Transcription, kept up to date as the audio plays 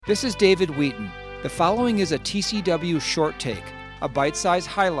This is David Wheaton. The following is a TCW short take, a bite-sized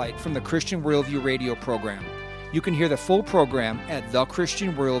highlight from the Christian Worldview radio program. You can hear the full program at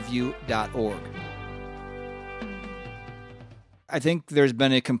thechristianworldview.org. I think there's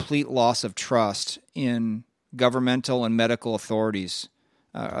been a complete loss of trust in governmental and medical authorities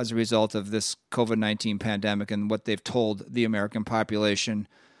as a result of this COVID-19 pandemic and what they've told the American population.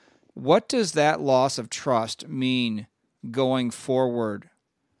 What does that loss of trust mean going forward?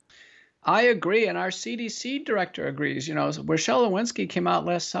 I agree, and our CDC director agrees. You know, Rochelle Lewinsky came out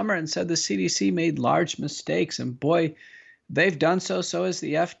last summer and said the CDC made large mistakes, and boy, they've done so. So has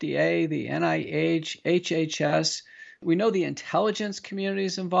the FDA, the NIH, HHS. We know the intelligence community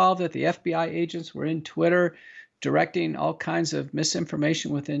is involved, that the FBI agents were in Twitter directing all kinds of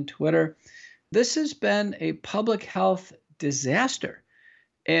misinformation within Twitter. This has been a public health disaster.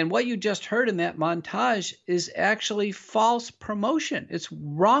 And what you just heard in that montage is actually false promotion. It's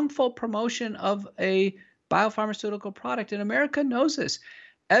wrongful promotion of a biopharmaceutical product. And America knows this.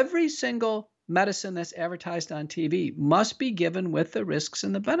 Every single medicine that's advertised on TV must be given with the risks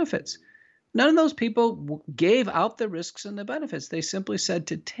and the benefits. None of those people gave out the risks and the benefits. They simply said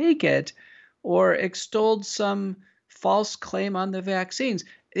to take it or extolled some false claim on the vaccines.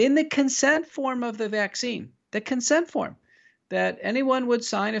 In the consent form of the vaccine, the consent form that anyone would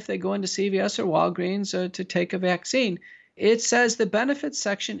sign if they go into CVS or Walgreens to take a vaccine, it says the benefits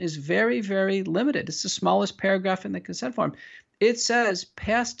section is very, very limited. It's the smallest paragraph in the consent form. It says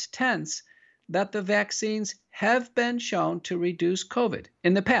past tense that the vaccines have been shown to reduce COVID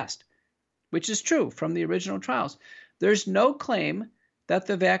in the past, which is true from the original trials. There's no claim that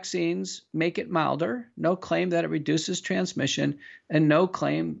the vaccines make it milder, no claim that it reduces transmission, and no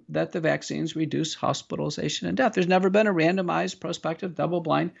claim that the vaccines reduce hospitalization and death. There's never been a randomized, prospective,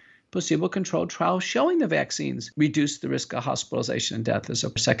 double-blind, placebo-controlled trial showing the vaccines reduce the risk of hospitalization and death as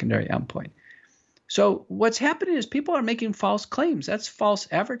a secondary endpoint. So what's happening is people are making false claims. That's false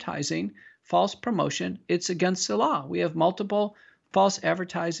advertising, false promotion. It's against the law. We have multiple false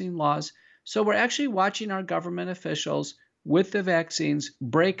advertising laws. So we're actually watching our government officials with the vaccines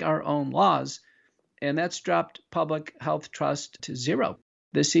break our own laws, and that's dropped public health trust to zero.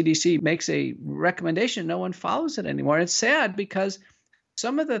 The CDC makes a recommendation, no one follows it anymore. It's sad because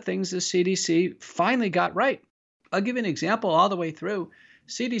some of the things the CDC finally got right. I'll give you an example all the way through.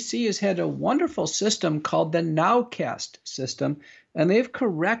 CDC has had a wonderful system called the Nowcast system, and they've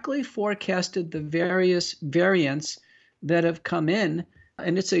correctly forecasted the various variants that have come in,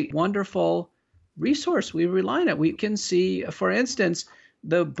 and it's a wonderful resource. We rely on it. We can see, for instance,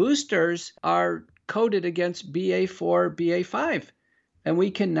 the boosters are coded against BA4, BA5, and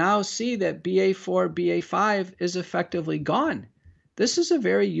we can now see that BA4, BA5 is effectively gone. This is a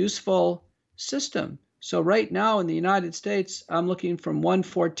very useful system. So right now in the United States, I'm looking from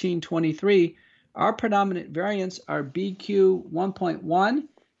 114.23. Our predominant variants are BQ1.1,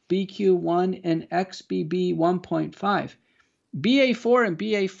 BQ1, and XBB 1.5. BA4 and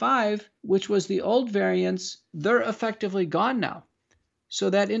BA5, which was the old variants, they're effectively gone now. So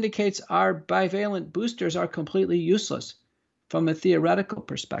that indicates our bivalent boosters are completely useless from a theoretical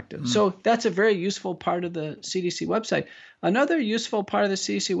perspective. So that's a very useful part of the CDC website. Another useful part of the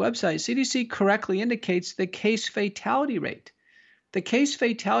CDC website, CDC correctly indicates the case fatality rate. The case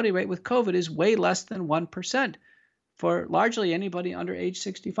fatality rate with COVID is way less than 1% for largely anybody under age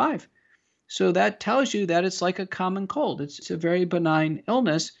 65. So that tells you that it's like a common cold. It's a very benign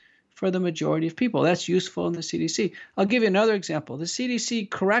illness for the majority of people. That's useful in the CDC. I'll give you another example. The CDC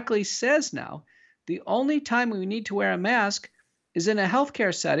correctly says now the only time we need to wear a mask is in a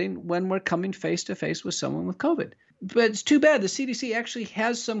healthcare setting when we're coming face to face with someone with COVID. But it's too bad. The CDC actually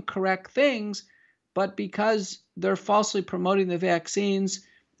has some correct things, but because they're falsely promoting the vaccines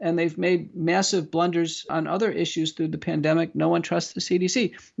and they've made massive blunders on other issues through the pandemic, no one trusts the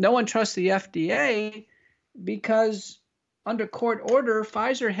CDC. No one trusts the FDA because under court order,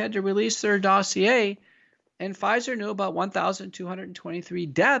 Pfizer had to release their dossier, and Pfizer knew about 1,223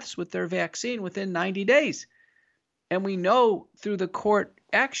 deaths with their vaccine within 90 days. And we know through the court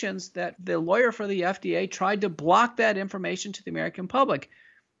actions that the lawyer for the FDA tried to block that information to the American public.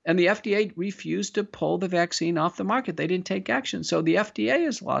 And the FDA refused to pull the vaccine off the market. They didn't take action. So the FDA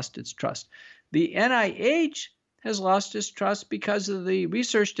has lost its trust. The NIH has lost its trust because of the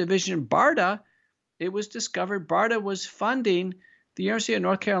research division, BARDA. It was discovered BARDA was funding the University of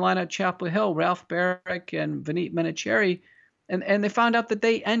North Carolina, Chapel Hill, Ralph Baric and Vineet Menachery. And they found out that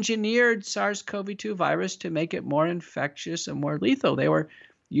they engineered SARS-CoV-2 virus to make it more infectious and more lethal. They were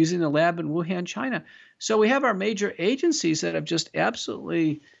using the lab in Wuhan, China. So we have our major agencies that have just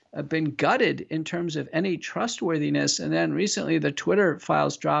absolutely been gutted in terms of any trustworthiness. And then recently the Twitter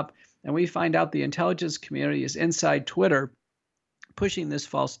files drop, and we find out the intelligence community is inside Twitter pushing this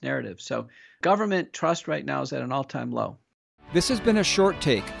false narrative. So government trust right now is at an all-time low. This has been a short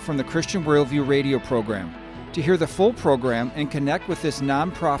take from the Christian Worldview radio program. To hear the full program and connect with this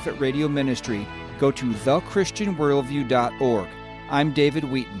nonprofit radio ministry, go to thechristianworldview.org. I'm David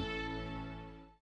Wheaton.